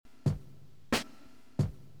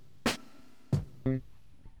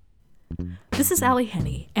This is Allie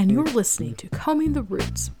Henney, and you're listening to Combing the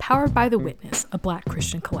Roots, powered by The Witness, a Black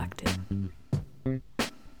Christian collective.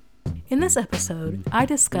 In this episode, I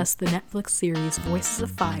discuss the Netflix series Voices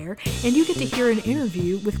of Fire, and you get to hear an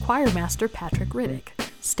interview with choirmaster Patrick Riddick.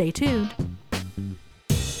 Stay tuned.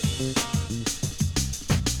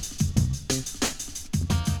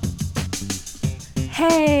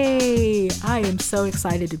 Hey! I am so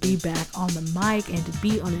excited to be back on the mic and to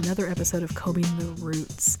be on another episode of Combing the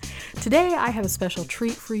Roots. Today I have a special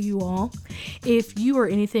treat for you all. If you are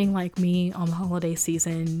anything like me on the holiday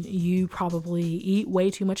season, you probably eat way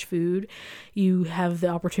too much food. You have the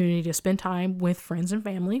opportunity to spend time with friends and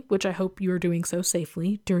family, which I hope you are doing so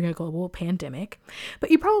safely during a global pandemic.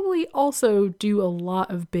 But you probably also do a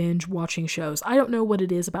lot of binge watching shows. I don't know what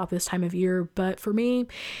it is about this time of year, but for me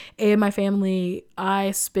and my family,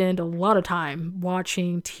 I spend a lot of time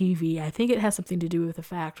watching TV. I think it has something to do with the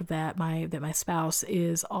fact that my spouse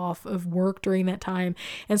is off of work during that time.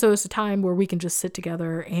 And so it's a time where we can just sit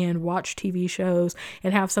together and watch TV shows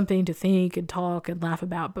and have something to think and talk and laugh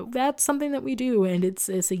about. But that's something that we do, and it's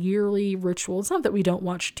a yearly ritual. It's not that we don't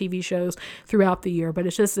watch TV shows throughout the year, but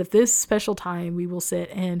it's just that this special time we will sit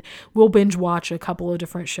and we'll binge watch a couple of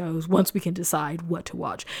different shows once we can decide what to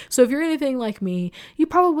watch. So if you're anything like me, you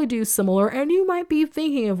probably do similar, and you might be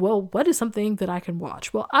thinking of, well, what is something that I can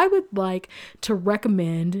watch? Well, I would like to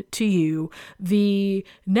recommend to you the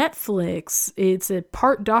Netflix. It's a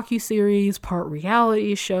part docuseries, part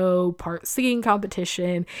reality show, part singing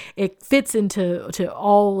competition. It fits into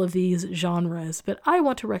all of these genres, but I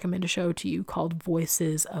want to recommend a show to you called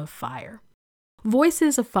Voices of Fire.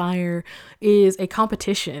 Voices of Fire is a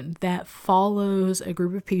competition that follows a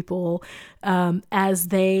group of people as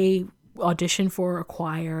they audition for a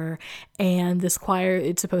choir, and this choir,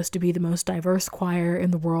 it's supposed to be the most diverse choir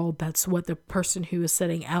in the world. That's what the person who is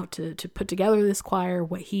setting out to put together this choir,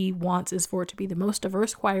 what he wants is for it to be the most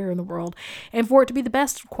diverse choir in the world and for it to be the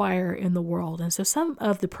best choir in the world. And so some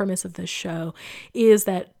of the premise of this show is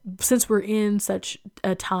that since we're in such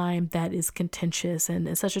a time that is contentious and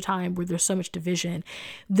in such a time where there's so much division,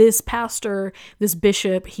 this pastor, this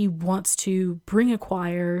bishop, he wants to bring a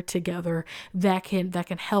choir together that can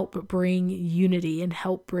help bring unity and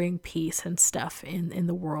help bring peace and stuff in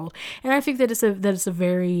the world. And I think that it's a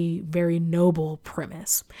very, very noble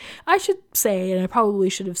premise. I should say, and I probably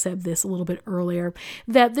should have said this a little bit earlier,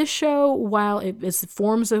 that this show, while it's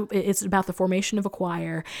about the formation of a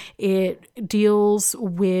choir, it deals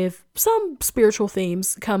with some spiritual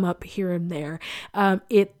themes come up here and there.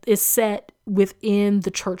 It is set within the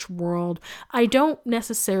church world. I don't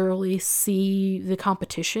necessarily see the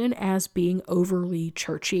competition as being overly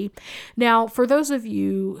churchy. Now, for those of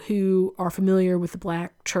you who are familiar with the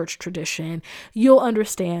Black church tradition, you'll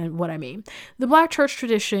understand what I mean. The Black church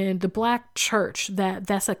tradition, the Black church,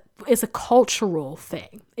 it's a cultural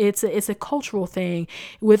thing. It's a cultural thing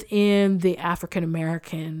within the African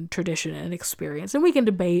American tradition and experience, and we can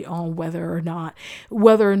debate on whether or not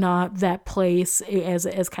that place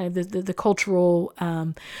as kind of the cultural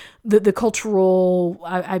the cultural.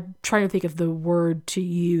 I'm trying to think of the word to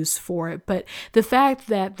use for it, but the fact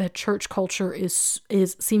that the church culture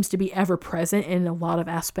seems to be ever present in a lot of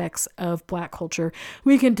aspects of Black culture,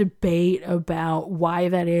 we can debate about why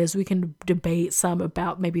that is. We can debate some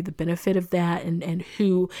about maybe the benefit of that and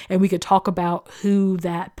we could talk about who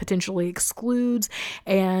that potentially excludes,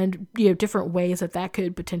 and different ways that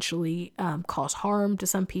could potentially cause harm to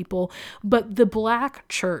some people. But the Black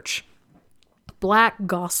church, Black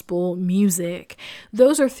gospel music,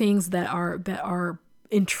 those are things that are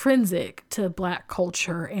intrinsic to Black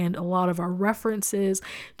culture, and a lot of our references,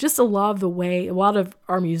 just a lot of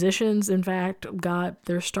our musicians, in fact, got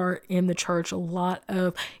their start in the church. A lot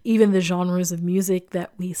of even the genres of music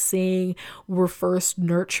that we sing were first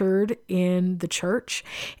nurtured in the church.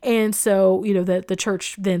 And so, that the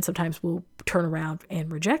church then sometimes will turn around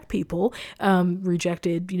and reject people,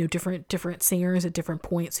 rejected, different singers at different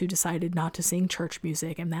points who decided not to sing church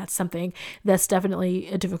music. And that's something that's definitely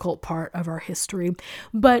a difficult part of our history.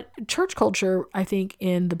 But church culture, I think,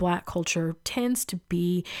 in the Black culture tends to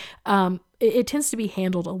be, it tends to be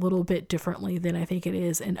handled a little bit differently than I think it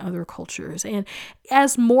is in other cultures. And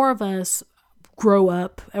as more of us grow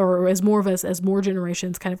up, or as more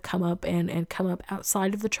generations kind of come up and come up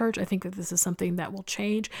outside of the church, I think that this is something that will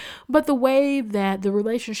change. But the way that the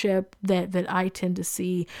relationship that I tend to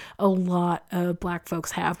see a lot of Black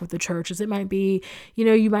folks have with the church is, it might be,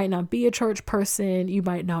 you might not be a church person, you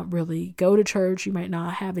might not really go to church, you might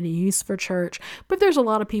not have any use for church, but there's a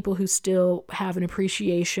lot of people who still have an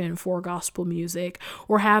appreciation for gospel music,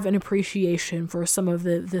 or have an appreciation for some of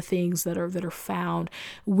the things that are found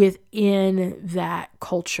within that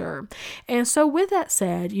culture. And so with that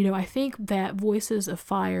said, I think that Voices of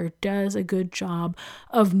Fire does a good job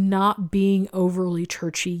of not being overly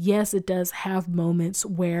churchy. Yes, it does have moments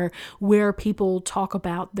where people talk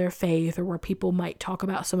about their faith, or where people might talk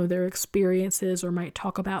about some of their experiences, or might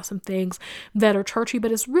talk about some things that are churchy,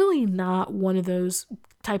 but it's really not one of those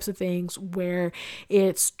types of things where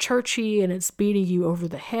it's churchy and it's beating you over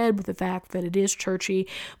the head with the fact that it is churchy.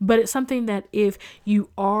 But it's something that if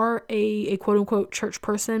you are a quote unquote church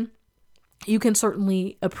person, you can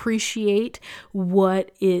certainly appreciate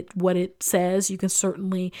what it says. You can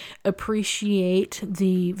certainly appreciate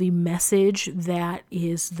the message that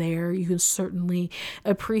is there. You can certainly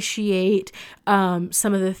appreciate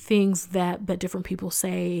some of the things that different people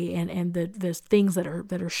say, and the things that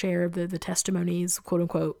are shared, the testimonies, quote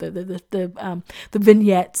unquote, the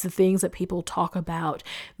vignettes, the things that people talk about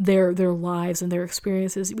their lives and their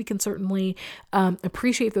experiences. We can certainly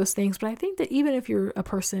appreciate those things. But I think that even if you're a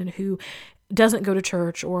person who doesn't go to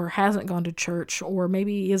church, or hasn't gone to church, or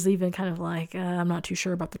maybe is even kind of like, I'm not too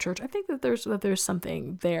sure about the church, I think that there's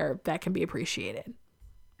something there that can be appreciated.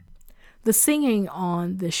 The singing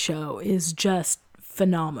on this show is just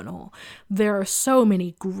phenomenal. There are so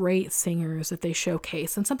many great singers that they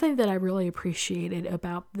showcase, and something that I really appreciated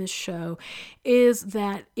about this show is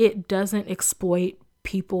that it doesn't exploit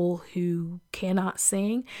people who cannot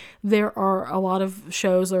sing. There are a lot of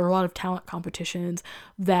shows, or a lot of talent competitions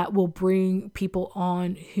that will bring people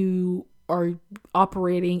on who are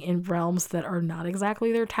operating in realms that are not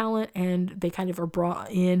exactly their talent, and they kind of are brought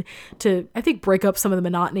in to, I think, break up some of the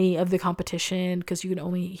monotony of the competition, because you can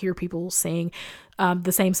only hear people sing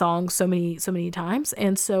the same song so many times.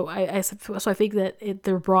 And so I think that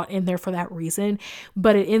they're brought in there for that reason,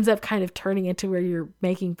 but it ends up kind of turning into where you're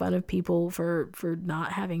making fun of people for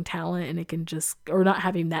not having talent, and it can just, or not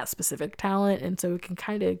having that specific talent. And so it can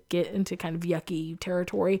kind of get into kind of yucky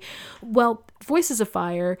territory. Well, Voices of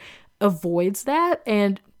Fire avoids that,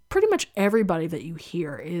 and pretty much everybody that you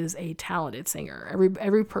hear is a talented singer.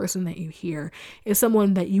 Every person that you hear is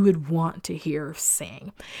someone that you would want to hear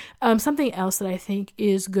sing. Something else that I think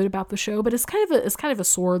is good about the show, but it's kind of a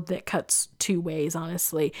sword that cuts two ways,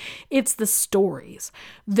 honestly. It's the stories.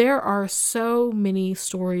 There are so many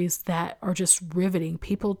stories that are just riveting.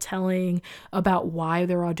 People telling about why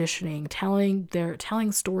they're auditioning,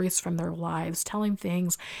 telling stories from their lives, telling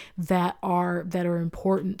things that are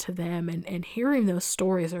important to them, and hearing those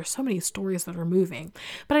stories. There are so many stories that are moving.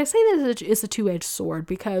 But I say that it's a two-edged sword,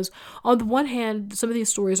 because on the one hand, some of these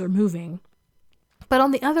stories are moving, but on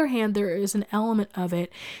the other hand, there is an element of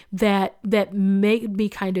it that made me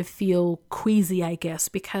kind of feel queasy, I guess,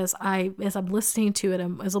 because as I'm listening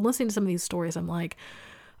to some of these stories, I'm like,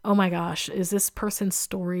 oh my gosh, is this person's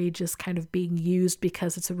story just kind of being used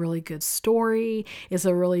because it's a really good story? It's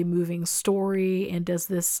a really moving story, and does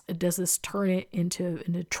this turn it into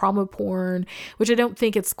trauma porn? Which I don't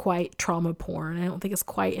think it's quite trauma porn. I don't think it's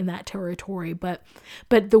quite in that territory, but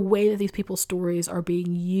the way that these people's stories are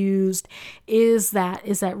being used, does that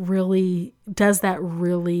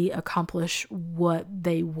really accomplish what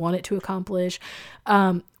they want it to accomplish?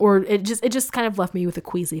 Or it just kind of left me with a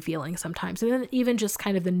queasy feeling sometimes. And then even just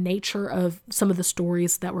kind of the nature of some of the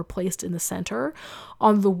stories that were placed in the center.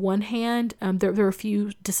 On the one hand, there are a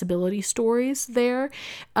few disability stories there.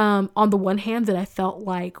 On the one hand, that I felt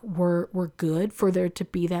like were good for there to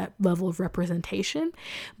be that level of representation.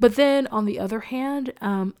 But then on the other hand,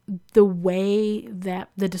 the way that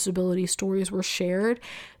the disability stories were shared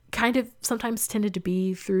kind of sometimes tended to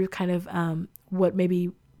be through kind of what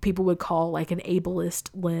maybe people would call like an ableist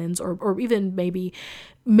lens, or even maybe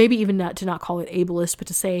even not to not call it ableist, but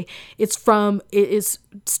to say it is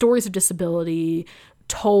stories of disability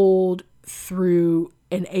told through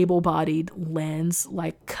an able-bodied lens,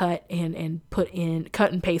 like cut and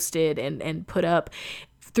pasted and put up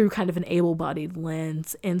through kind of an able-bodied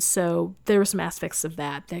lens. And so there were some aspects of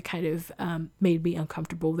that kind of made me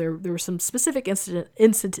uncomfortable. There were some specific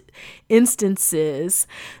instances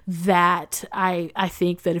that I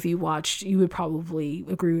think that if you watched, you would probably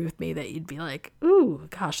agree with me, that you'd be like, ooh,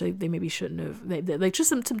 gosh, they maybe shouldn't have. They like just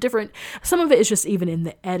some different, some of it is just even in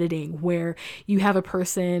the editing, where you have a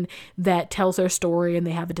person that tells their story and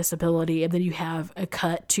they have a disability, and then you have a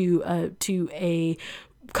cut to a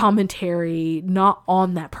commentary, not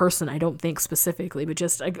on that person, I don't think specifically, but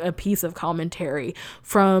just a piece of commentary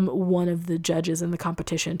from one of the judges in the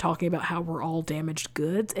competition talking about how we're all damaged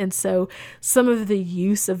goods. And so some of the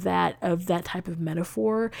use of that type of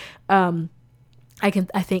metaphor, I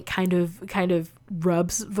think kind of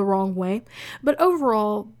rubs the wrong way. But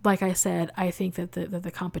overall, like I said, I think that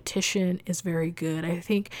the competition is very good. I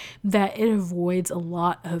think that it avoids a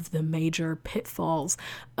lot of the major pitfalls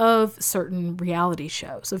of certain reality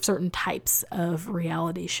shows, of certain types of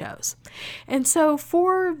reality shows. And so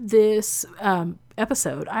for this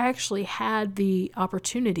episode, I actually had the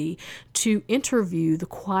opportunity to interview the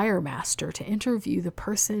choir master, to interview the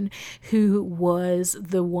person who was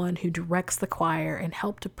the one who directs the choir and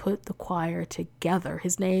helped to put the choir together.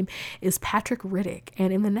 His name is Patrick Riddick.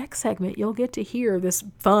 And in the next segment, you'll get to hear this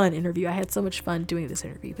fun interview. I had so much fun doing this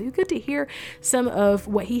interview, but you get to hear some of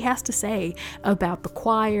what he has to say about the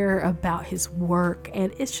choir, about his work,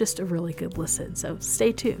 and it's just a really good listen. So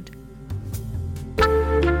stay tuned.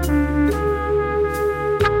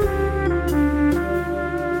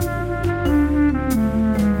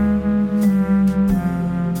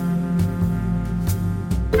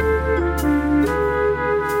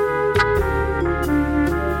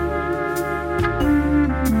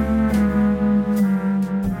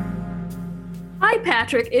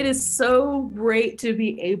 Patrick, it is so great to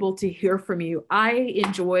be able to hear from you. I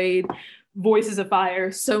enjoyed Voices of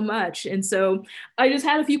Fire so much. And so I just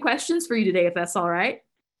had a few questions for you today, if that's all right.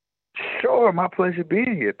 Sure, my pleasure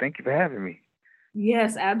being here. Thank you for having me.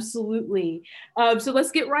 Yes, absolutely. So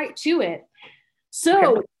let's get right to it.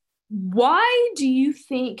 So okay. Why do you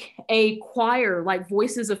think a choir like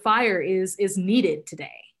Voices of Fire is needed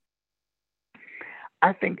today?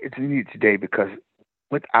 I think it's needed today because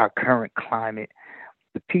with our current climate,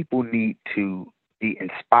 the people need to be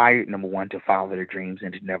inspired, number one, to follow their dreams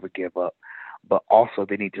and to never give up. But also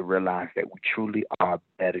they need to realize that we truly are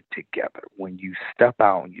better together. When you step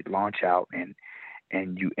out and you launch out and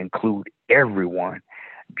you include everyone,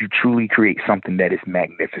 you truly create something that is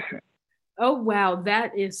magnificent. Oh, wow.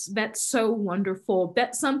 That's so wonderful.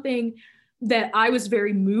 That's something that I was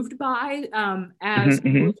very moved by as I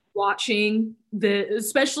was watching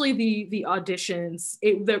especially the auditions.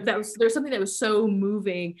 There's something that was so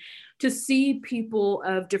moving to see people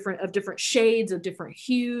of different shades, of different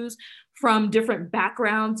hues, from different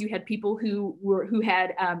backgrounds. You had people who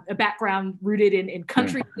had a background rooted in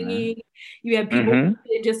country singing. You had people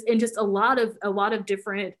just a lot of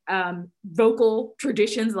different vocal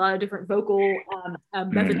traditions, a lot of different vocal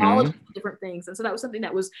methodologies, different things. And so that was something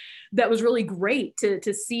that was really great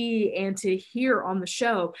to see and to hear on the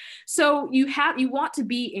show. So you want to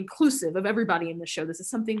be inclusive of everybody in the show. This is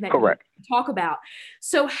something that Correct. You talk about.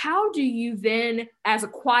 So how do you then, as a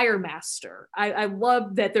choir master, I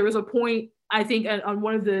love that there was a point, I think, on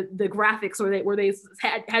one of the graphics where they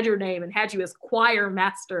had your name and had you as choir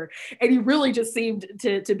master, and you really just seemed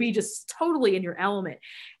to be just totally in your element.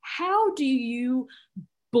 How do you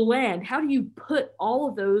blend? How do you put all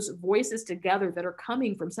of those voices together that are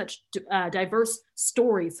coming from such diverse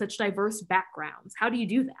stories, such diverse backgrounds? How do you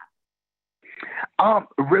do that?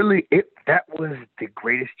 Really, that was the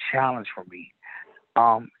greatest challenge for me.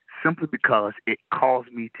 Simply because it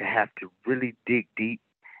caused me to have to really dig deep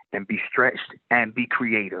and be stretched and be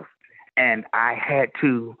creative. And I had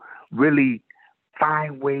to really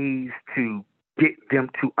find ways to get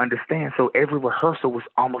them to understand. So every rehearsal was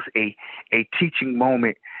almost a teaching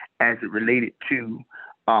moment as it related to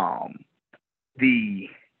the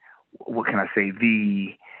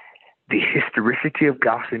historicity of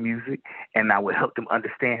gospel music. And I would help them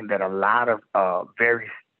understand that a lot of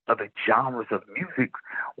various other genres of music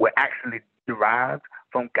were actually derived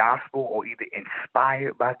from gospel or either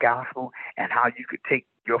inspired by gospel, and how you could take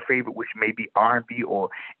your favorite, which may be R&B or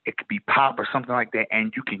it could be pop or something like that,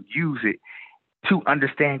 and you can use it to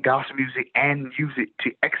understand gospel music and use it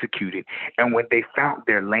to execute it. And when they found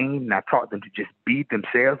their lane, and I taught them to just be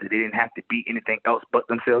themselves, that they didn't have to be anything else but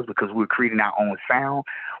themselves because we were creating our own sound.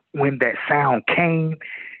 When that sound came,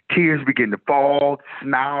 tears began to fall,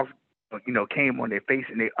 smiles came on their face,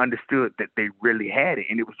 and they understood that they really had it.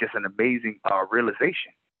 And it was just an amazing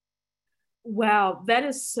realization. Wow, that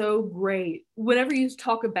is so great. Whenever you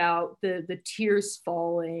talk about the tears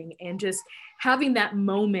falling and just having that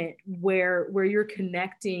moment where you're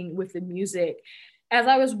connecting with the music, as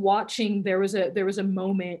I was watching, there was a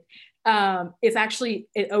moment.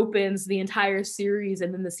 It opens the entire series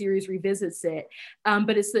and then the series revisits it.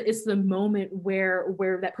 But it's the moment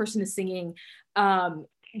where that person is singing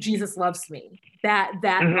Jesus Loves Me. That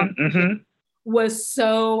was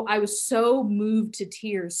so, I was so moved to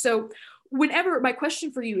tears. So my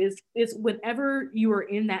question for you is whenever you are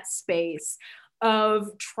in that space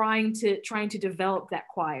of trying to develop that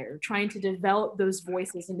choir, trying to develop those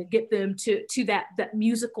voices and to get them to that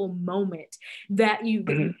musical moment that you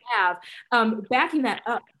have, backing that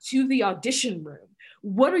up to the audition room,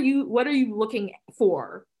 what are you looking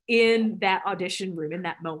for in that audition room, in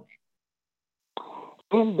that moment?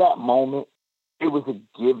 In that moment, it was a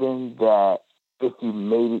given that if you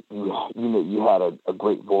made it, you had a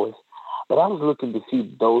great voice. But I was looking to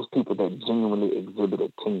see those people that genuinely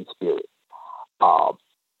exhibited team spirit.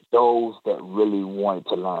 Those that really wanted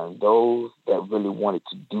to learn, those that really wanted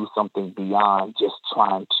to do something beyond just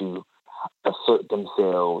trying to assert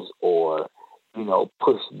themselves or,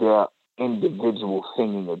 push their individual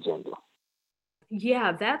singing agenda.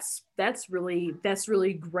 Yeah, that's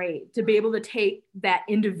really great to be able to take that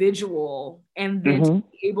individual and then to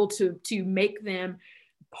be able to make them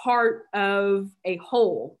part of a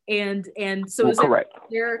whole. And so is correct.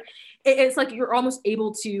 It's like you're almost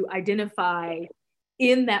able to identify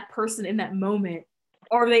in that person in that moment.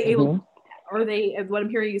 Are they able what I'm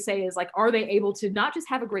hearing you say is like, are they able to not just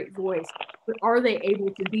have a great voice, but are they able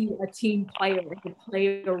to be a team player, to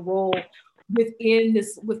play a role within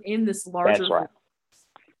this larger? That's right.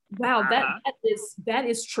 Wow, that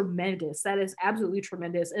is tremendous. That is absolutely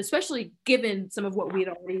tremendous, especially given some of what we had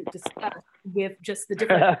already discussed with just the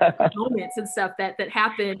different moments and stuff that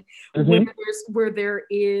happen where there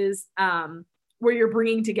is where you're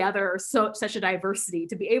bringing together such a diversity.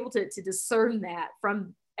 To be able to discern that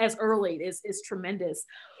from as early is tremendous.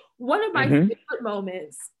 One of my favorite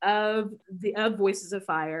moments of Voices of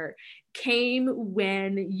Fire came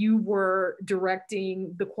when you were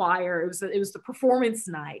directing the choir. It was the performance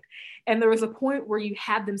night, and there was a point where you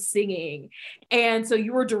had them singing, and so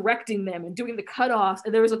you were directing them and doing the cutoffs.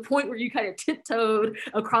 And there was a point where you kind of tiptoed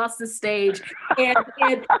across the stage, and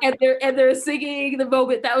they're singing the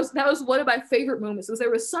moment. That was one of my favorite moments. Because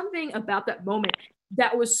there was something about that moment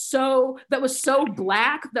that was so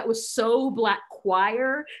black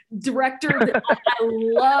choir director that I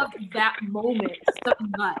loved that moment so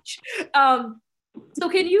much. So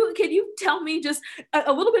can you tell me just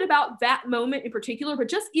a little bit about that moment in particular, but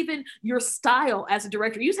just even your style as a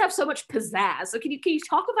director? You just have so much pizzazz. So can you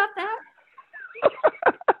talk about that?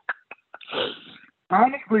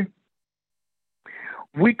 Honestly,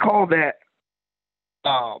 we call that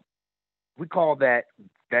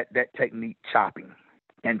technique chopping.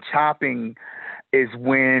 And chopping is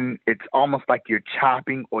when it's almost like you're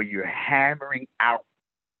chopping or you're hammering out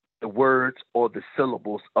the words or the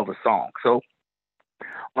syllables of a song. So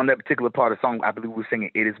on that particular part of the song, I believe we were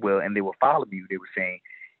singing "It Is Well," and they were following me. They were saying,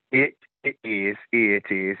 "It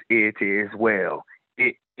is well.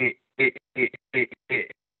 It."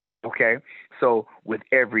 Okay, so with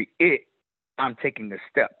every "it," I'm taking a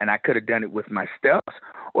step, and I could have done it with my steps,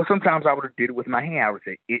 or sometimes I would have did it with my hand. I would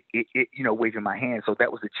say it, waving my hand. So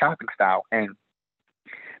that was the chopping style, and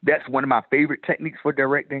that's one of my favorite techniques for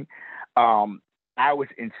directing. I was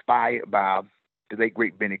inspired by the late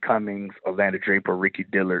great Benny Cummings, Orlando Draper, Ricky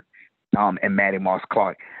Dillard, and Mattie Moss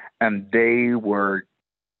Clark, and they were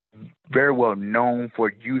very well known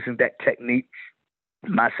for using that technique.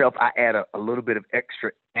 Myself, I add a little bit of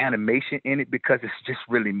extra animation in it because it's just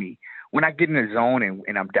really me. When I get in the zone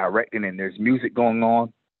and I'm directing and there's music going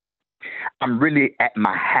on, I'm really at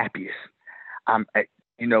my happiest.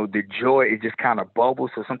 The joy, it just kind of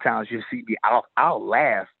bubbles. So sometimes you see me, I'll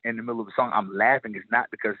laugh in the middle of the song. I'm laughing. It's not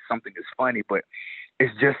because something is funny, but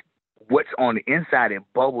it's just what's on the inside. It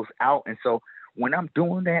bubbles out. And so when I'm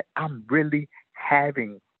doing that, I'm really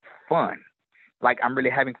having fun. Like I'm really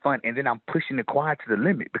having fun. And then I'm pushing the choir to the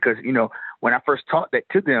limit because, when I first taught that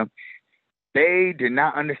to them, they did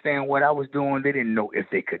not understand what I was doing. They didn't know if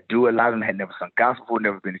they could do it. A lot of them had never sung gospel before,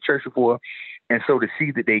 never been to church before. And so to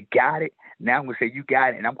see that they got it, now I'm going to say, you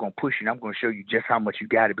got it, and I'm going to push you, and I'm going to show you just how much you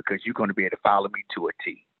got it because you're going to be able to follow me to a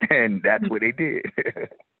T. And that's what they did.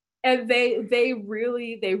 And they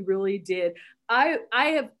really did. I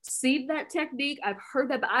have seen that technique. I've heard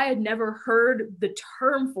that, but I had never heard the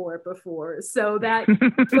term for it before. So that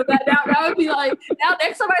would be like, now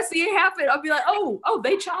next time I see it happen, I'll be like, oh,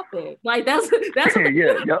 they chop it. Like that's what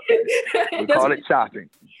yeah, yep. We call it chopping.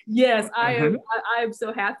 Yes, I am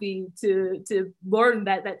so happy to learn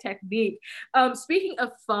that technique. Speaking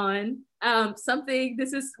of fun,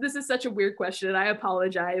 this is such a weird question. I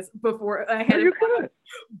apologize before I had it.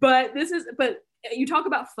 But you talk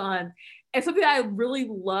about fun, and something I really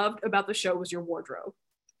loved about the show was your wardrobe.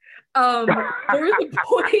 There was a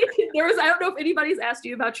point. I don't know if anybody's asked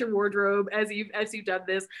you about your wardrobe as you've done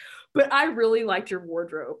this, but I really liked your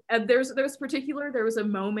wardrobe. And there was a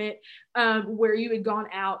moment where you had gone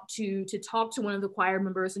out to talk to one of the choir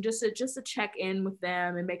members and just to check in with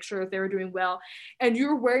them and make sure that they were doing well. And you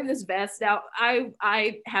were wearing this vest. Now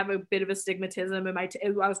I have a bit of astigmatism, and I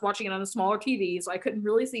was watching it on a smaller TV, so I couldn't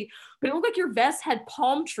really see. But it looked like your vest had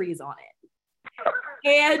palm trees on it.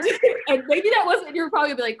 and and maybe that wasn't, you're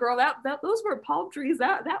probably be like, girl, that those were palm trees.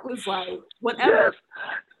 That was like whatever. Yes.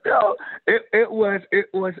 No, it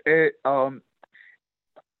was a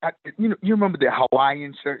you remember the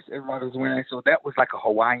Hawaiian shirts everybody was wearing? So that was like a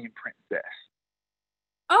Hawaiian princess.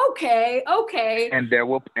 Okay, okay.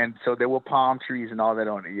 So there were palm trees and all that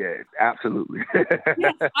on it. Yeah, absolutely.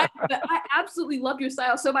 Yes, I absolutely love your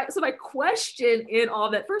style. So my question in all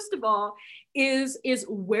that, first of all, is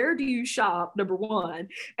where do you shop? Number one,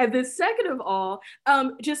 and then second of all,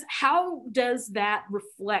 just how does that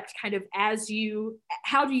reflect kind of as you?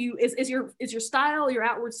 How do you is your style, your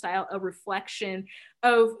outward style, a reflection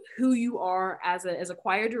of who you are as a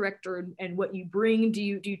choir director and what you bring? Do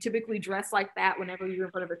you typically dress like that whenever you're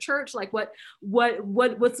in front of a church? Like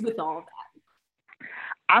what's with all of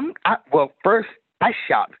that? Well, first I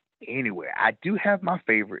shop anywhere. I do have my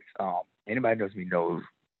favorites. Anybody knows me knows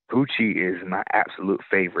Gucci is my absolute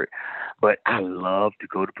favorite, but I love to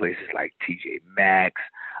go to places like TJ Maxx,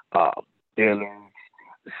 Dillard's,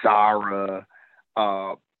 Zara,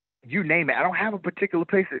 you name it. I don't have a particular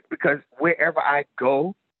place because wherever I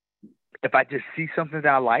go, if I just see something that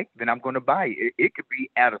I like, then I'm going to buy it. It could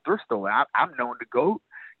be at a thrift store. I'm known to go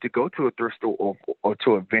to a thrift store or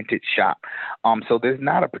to a vintage shop. So there's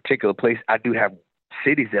not a particular place. I do have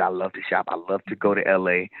cities that I love to shop. I love to go to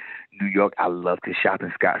LA, New York. I love to shop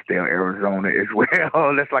in Scottsdale, Arizona as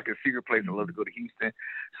well. That's like a secret place. I love to go to Houston.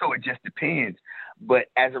 So it just depends. But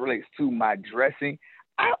as it relates to my dressing,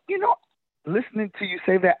 listening to you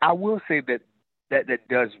say that, I will say that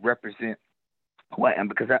does represent who I am,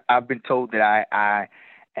 because I've been told that I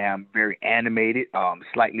am very animated,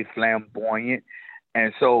 slightly flamboyant.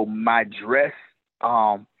 And so my dress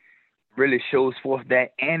really shows forth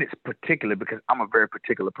that, and it's particular because I'm a very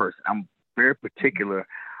particular person. I'm very particular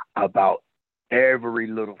about every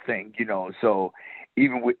little thing, So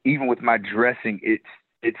even with my dressing,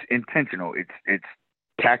 it's intentional. It's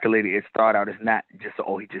calculated. It's thought out. It's not just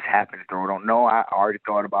he just happened to throw it on. No, I already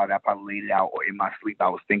thought about it. I probably laid it out, or in my sleep I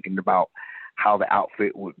was thinking about how the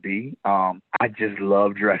outfit would be. I just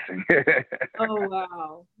love dressing. Oh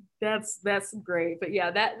wow, that's great. But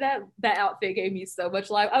yeah, that outfit gave me so much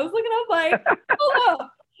life. I was looking up like, oh,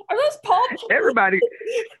 are those palm trees? Everybody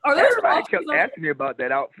kept asking me about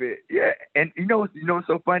that outfit. Yeah, and you know what's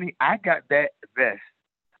so funny? I got that vest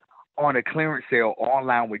on a clearance sale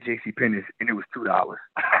online with JCPenney's, and it was $2.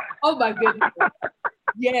 Oh my goodness.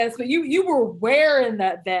 Yes, but you were wearing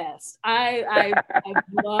that vest. I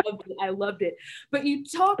loved it. But you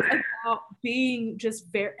talked about being just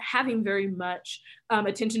having very much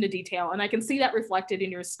attention to detail, and I can see that reflected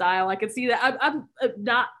in your style. I can see that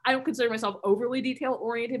I don't consider myself overly detail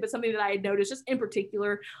oriented, but something that I had noticed just in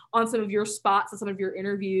particular on some of your spots and some of your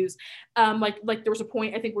interviews, like there was a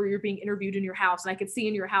point I think where you're being interviewed in your house, and I could see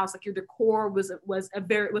in your house like your decor was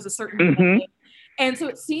a certain way. And so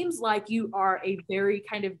it seems like you are a very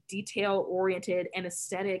kind of detail oriented and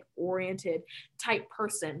aesthetic oriented type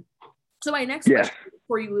person. So my next question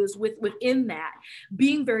for you is within that,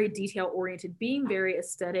 being very detail oriented, being very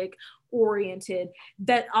aesthetic oriented,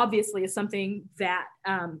 that obviously is something that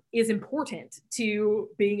is important to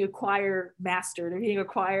being a choir master, to being a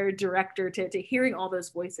choir director, to hearing all those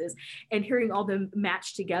voices and hearing all them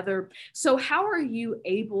match together. So how are you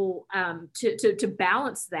able to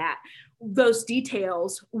balance those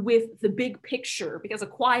details with the big picture? Because a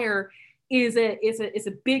choir is a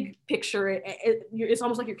big picture. It's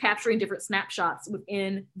almost like you're capturing different snapshots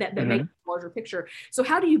within that make a larger picture. So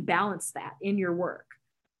how do you balance that in your work?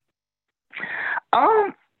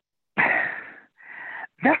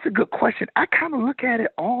 That's a good question. I kind of look at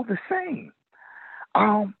it all the same.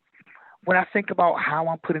 When I think about how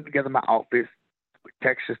I'm putting together my outfits with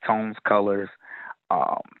textures, tones, colors,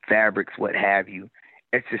 fabrics, what have you,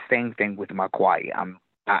 it's the same thing with my choir.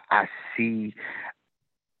 I see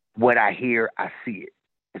what I hear, I see it.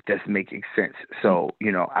 If that's making sense. So,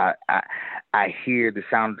 I hear the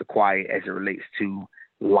sound of the choir as it relates to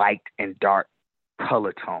light and dark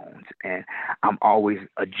color tones, and I'm always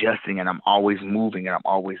adjusting, and I'm always moving, and I'm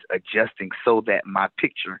always adjusting so that my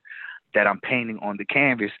picture that I'm painting on the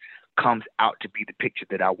canvas comes out to be the picture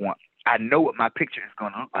that I want. I know what my picture is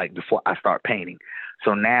going to look like before I start painting.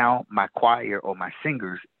 So now my choir or my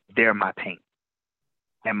singers, they're my paint,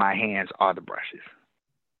 and my hands are the brushes.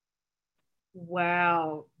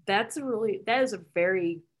 Wow, that is a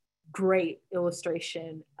very great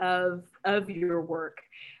illustration of your work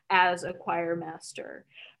as a choir master.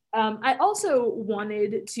 I also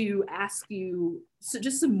wanted to ask you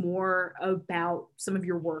just some more about some of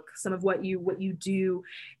your work, some of what you do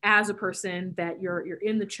as a person that you're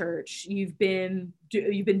in the church. You've been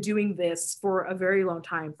doing this for a very long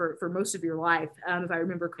time, for most of your life, if I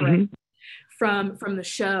remember correctly. Mm-hmm. From the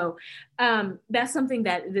show. That's something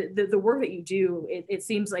that the work that you do, it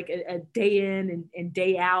seems like a day in and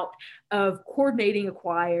day out of coordinating a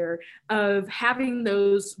choir, of having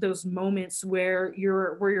those moments where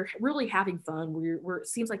you're really having fun, where it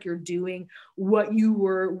seems like you're doing what you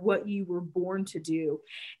were born to do.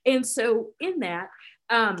 And so in that,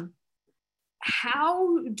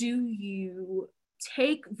 how do you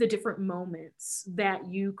take the different moments that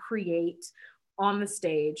you create on the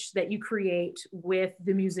stage, that you create with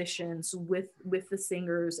the musicians, with the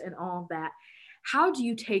singers and all of that? How do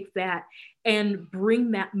you take that and bring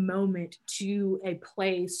that moment to a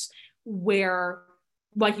place where,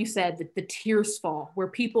 like you said, the tears fall, where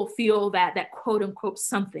people feel that quote unquote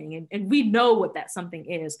something, and we know what that something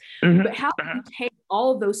is, Mm-hmm. but how do you take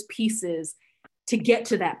all of those pieces to get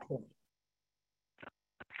to that point?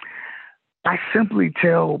 I simply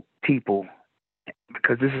tell people,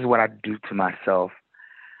 because this is what I do to myself.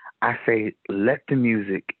 I say, let the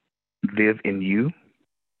music live in you,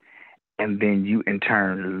 and then you in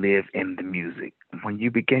turn live in the music. When you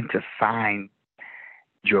begin to find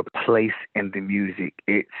your place in the music,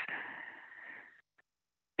 it's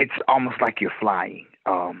almost like you're flying.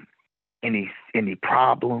 Any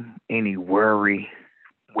problem, any worry,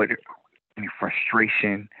 what any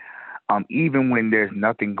frustration, even when there's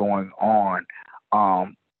nothing going on,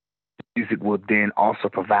 music will then also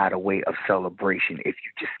provide a way of celebration. If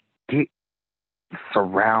you just get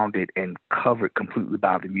surrounded and covered completely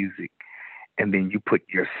by the music, and then you put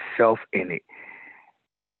yourself in it,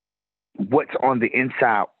 what's on the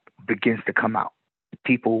inside begins to come out.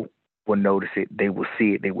 People will notice it, they will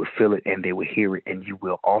see it, they will feel it, and they will hear it, and you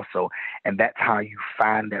will also. And that's how you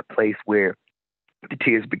find that place where the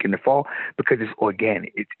tears begin to fall, because it's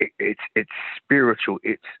organic, it's spiritual,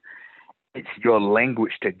 it's your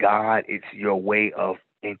language to God. It's your way of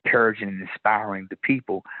encouraging and inspiring the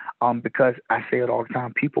people. Because I say it all the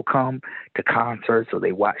time, people come to concerts or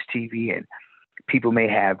they watch TV, and people may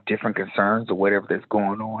have different concerns or whatever that's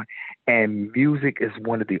going on. And music is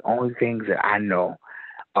one of the only things that I know,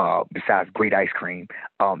 besides great ice cream,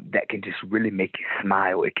 that can just really make you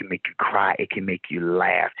smile. It can make you cry. It can make you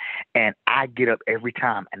laugh. And I get up every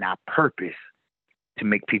time and I purpose to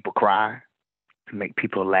make people cry, to make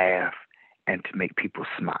people laugh, and to make people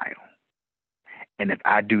smile. And if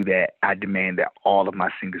I do that, I demand that all of my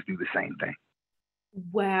singers do the same thing.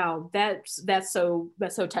 Wow, that's so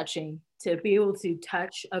touching to be able to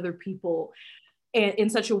touch other people in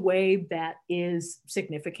such a way that is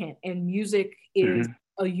significant. And music is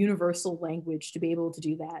Hmm. a universal language to be able to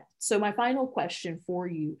do that. So my final question for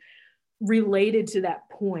you, related to that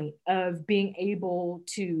point of being able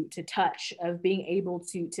to touch, of being able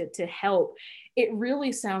to help, it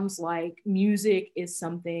really sounds like music is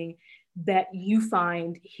something that you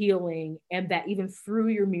find healing, and that even through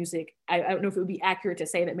your music, I don't know if it would be accurate to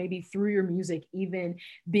say that maybe through your music, even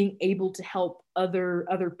being able to help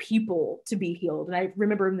other people to be healed. And I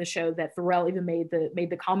remember in the show that Pharrell even made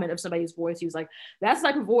the comment of somebody's voice. He was like, that's the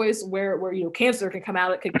type of voice where cancer can come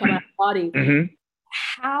out, it could come out of the body. Hmm.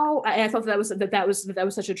 How I thought that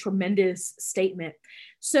was such a tremendous statement.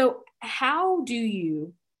 So how do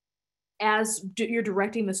you, you're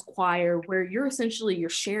directing this choir where you're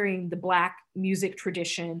sharing the Black music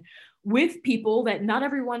tradition with people that not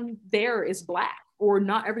everyone there is Black, or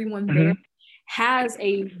not everyone there Hmm. has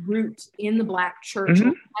a root in the Black church or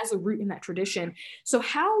Hmm. has a root in that tradition. So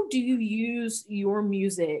how do you use your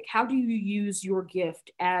music? How do you use your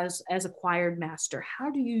gift as a choir master? How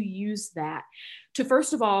do you use that to,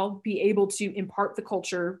 first of all, be able to impart the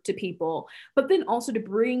culture to people, but then also to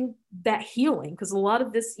bring that healing? Because a lot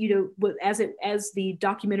of this, as the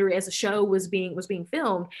documentary, as the show was being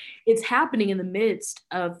filmed, it's happening in the midst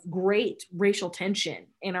of great racial tension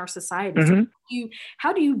in our society. So Hmm.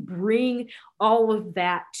 how do you bring all of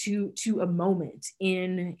that to a moment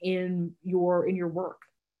in your work?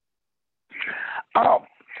 Oh,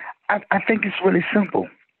 I think it's really simple.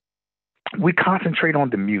 We concentrate on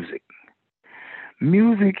the music.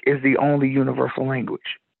 Music is the only universal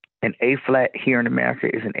language. An A flat here in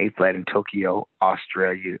America is an A flat in Tokyo,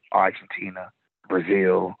 Australia, Argentina,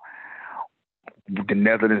 Brazil, the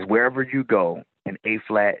Netherlands, wherever you go. An A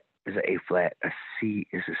flat is an A flat, a C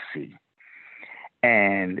is a C.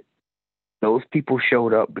 And those people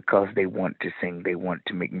showed up because they want to sing, they want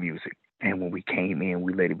to make music. And when we came in,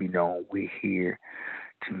 we let it be known we're here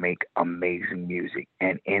to make amazing music.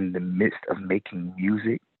 And in the midst of making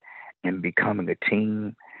music, and becoming a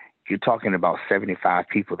team, you're talking about 75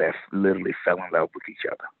 people that literally fell in love with each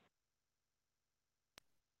other.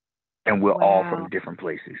 And we're all from different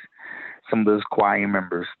places. Some of those choir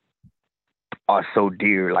members are so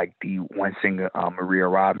dear, like the one singer, Maria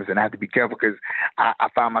Robbins. And I have to be careful because I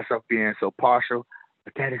find myself being so partial,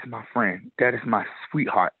 but that is my friend. That is my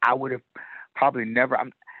sweetheart. I would have probably never,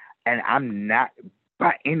 I'm not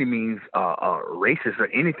by any means racist or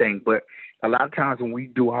anything, but a lot of times when we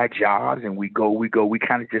do our jobs and we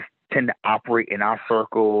kind of just tend to operate in our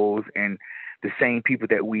circles and the same people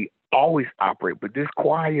that we always operate. But this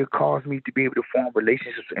choir caused me to be able to form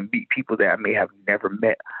relationships and meet people that I may have never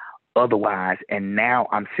met otherwise. And now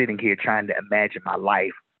I'm sitting here trying to imagine my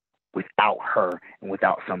life without her and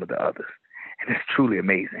without some of the others. And it's truly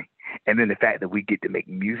amazing. And then the fact that we get to make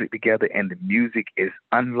music together, and the music is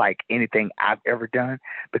unlike anything I've ever done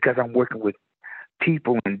because I'm working with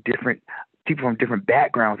people from different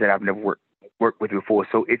backgrounds that I've never worked with before.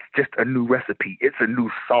 So it's just a new recipe. It's a new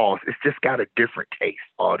sauce. It's just got a different taste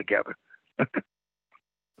altogether.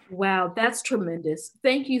 Wow, that's tremendous.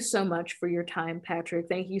 Thank you so much for your time, Patrick.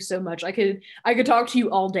 Thank you so much. I could talk to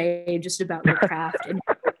you all day just about your craft. And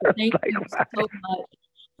thank you so much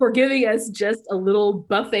for giving us just a little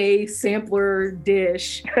buffet sampler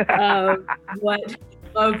dish of what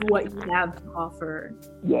you have to offer.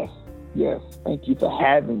 Yes. Thank you for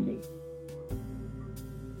having me.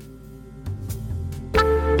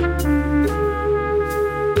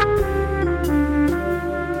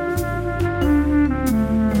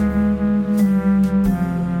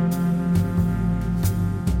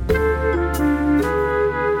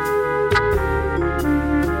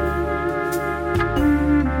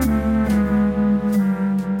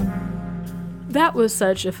 That was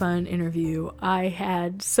such a fun interview. I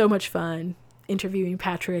had so much fun interviewing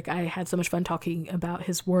Patrick. I had so much fun talking about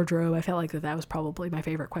his wardrobe. I felt like that was probably my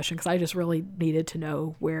favorite question because I just really needed to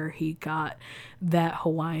know where he got that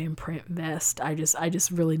Hawaiian print vest. I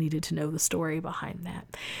just really needed to know the story behind that.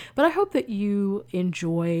 But I hope that you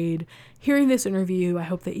enjoyed hearing this interview. I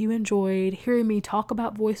hope that you enjoyed hearing me talk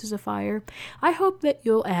about Voices of Fire. I hope that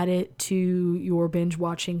you'll add it to your binge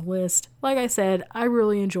watching list. Like I said, I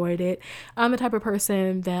really enjoyed it. I'm the type of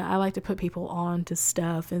person that I like to put people on to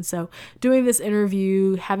stuff. And so doing this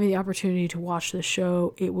interview, having the opportunity to watch the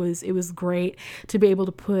show, it was great to be able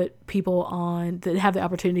to put people on, to have the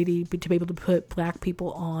opportunity to be able to put Black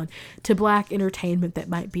people on to Black entertainment that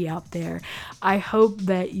might be out there. I hope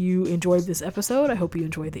that you enjoyed this episode. I hope you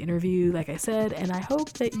enjoyed the interview, like I said, and I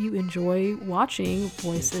hope that you enjoy watching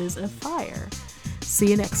Voices of Fire.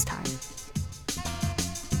 See you next time.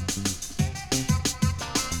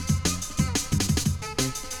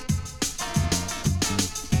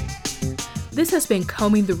 This has been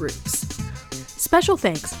Combing the Roots. Special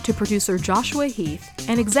thanks to producer Joshua Heath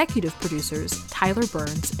and executive producers Tyler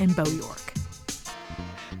Burns and Bo York.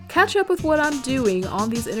 Catch up with what I'm doing on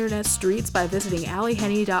these internet streets by visiting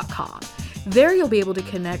AllieHenney.com. There you'll be able to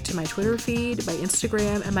connect to my Twitter feed, my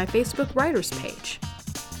Instagram, and my Facebook writers page.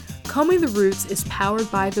 Combing the Roots is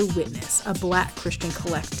powered by The Witness, a Black Christian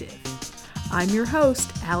collective. I'm your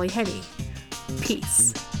host, Allie Henny.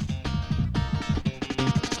 Peace.